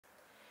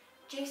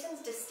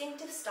Jason's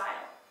distinctive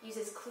style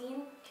uses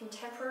clean,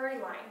 contemporary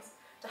lines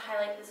to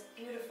highlight this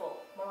beautiful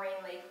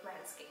Moraine Lake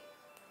landscape.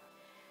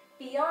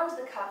 Beyond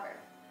the cover,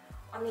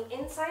 on the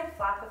inside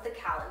flap of the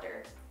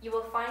calendar, you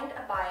will find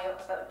a bio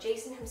about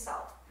Jason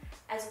himself,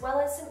 as well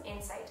as some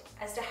insight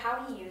as to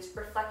how he used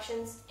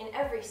reflections in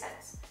every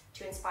sense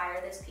to inspire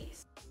this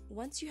piece.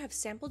 Once you have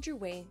sampled your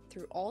way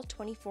through all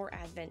 24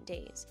 Advent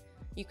days,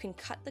 you can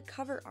cut the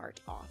cover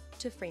art off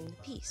to frame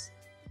the piece.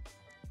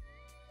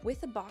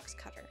 With a box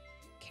cutter,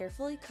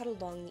 carefully cut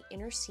along the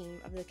inner seam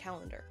of the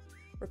calendar,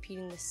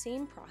 repeating the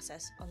same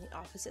process on the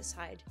opposite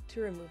side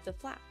to remove the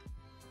flap.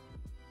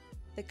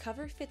 The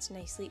cover fits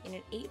nicely in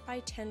an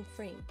 8x10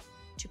 frame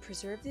to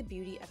preserve the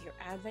beauty of your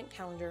Advent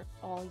calendar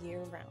all year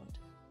round.